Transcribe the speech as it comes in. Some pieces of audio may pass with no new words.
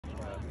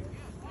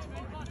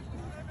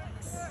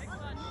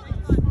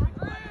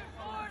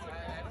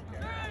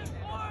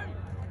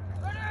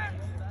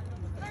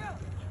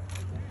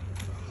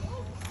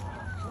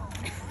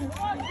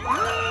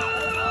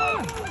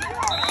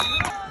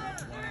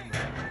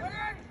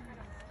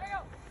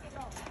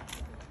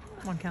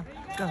Come on, Cal.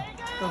 Go.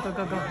 Go, go,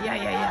 go, go. Yeah,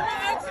 yeah, yeah.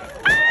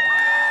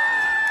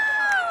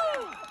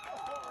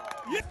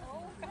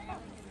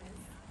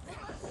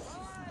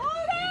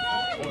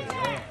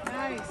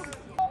 Nice.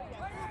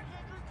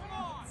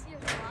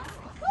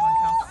 Come on,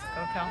 Cal.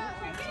 Go, Cal.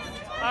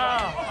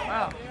 Oh,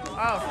 wow.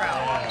 Oh, crap.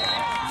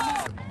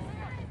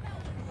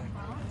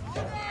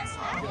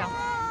 Cal.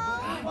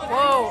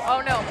 Whoa. Oh,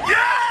 no.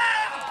 Yeah!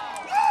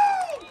 Woo!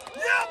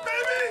 Yeah,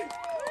 baby!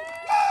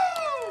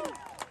 Woo!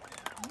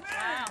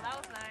 Wow, that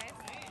was nice.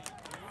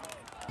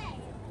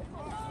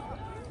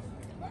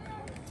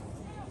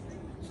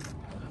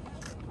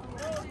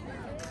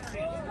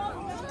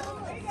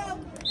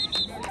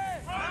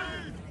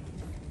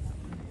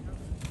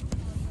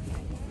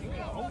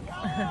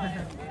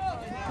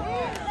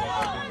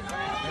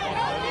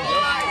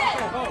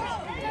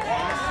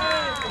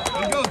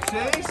 There you go,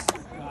 Chase.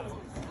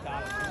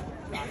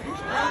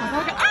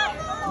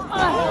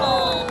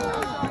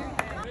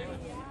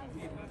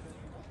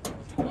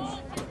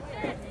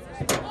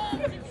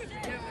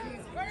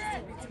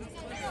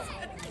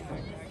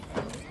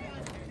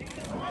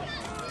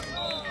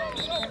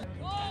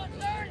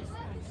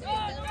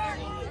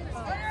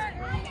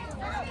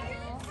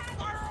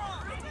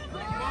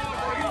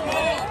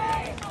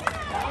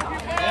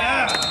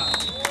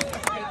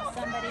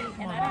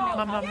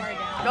 Come on,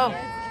 go.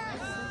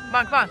 Come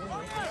on, come on.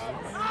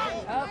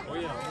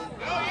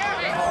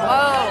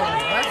 Whoa,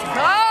 let's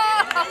go!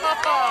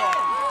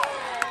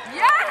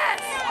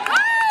 Yes!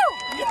 Woo!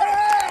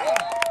 Yeah!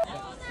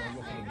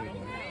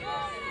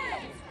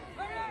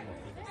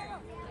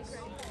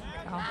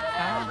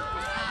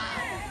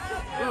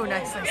 Ooh,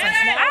 nice, nice, nice.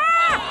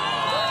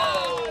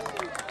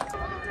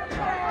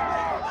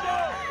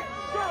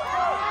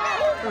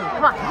 Ooh,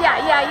 come on, yeah,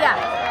 yeah, yeah.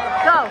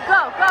 Go, go,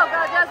 go, go,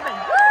 Jasmine.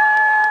 Woo!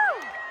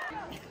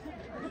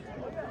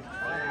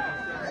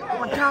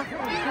 Come on, Cal.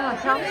 Come on,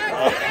 Cal.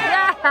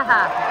 Yeah!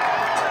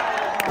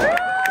 Woo!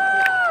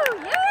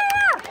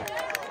 Yeah!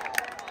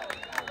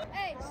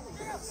 Hey,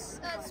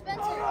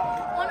 Spencer,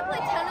 want to play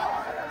tennis?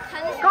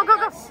 Go, go,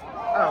 go.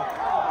 Oh.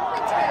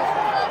 Play tennis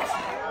with us.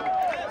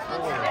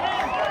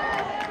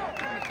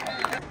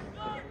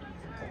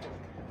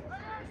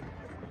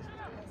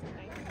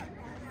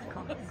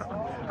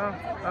 Oh,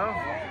 oh,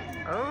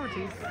 oh,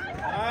 geez.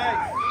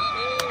 Nice.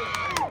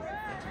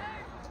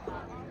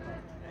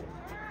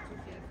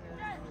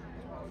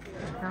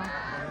 No.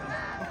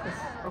 Focus,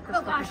 focus,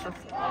 Oh, gosh.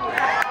 focus.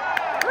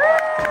 Woo!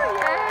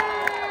 Yay!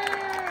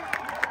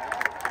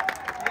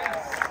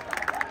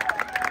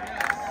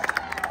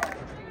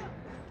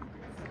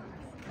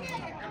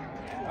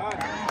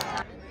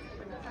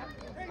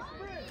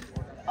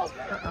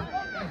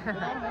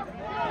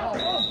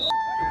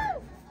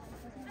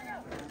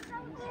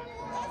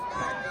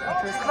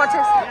 Come on,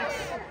 Chase.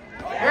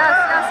 Yes,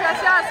 yes, yes,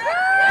 yes. Woo!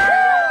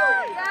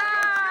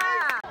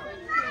 Yeah!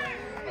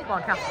 Come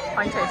on, Cal.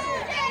 Find Chase.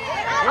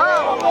 Oh!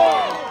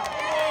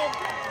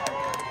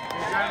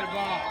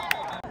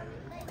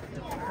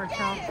 Her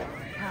Cal.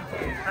 Come on,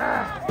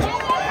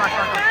 come on,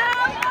 come on.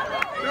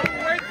 Don't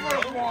wait for a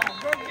ball.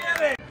 Go get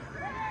it.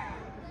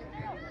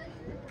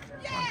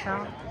 Come on,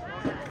 Cal.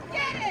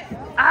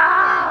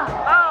 Ah!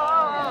 Oh, oh,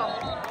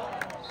 oh.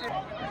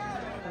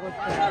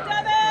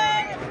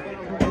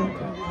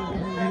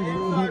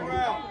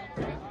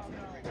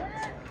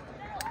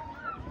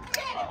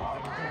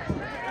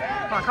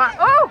 Come on, come on.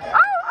 Oh!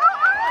 Oh!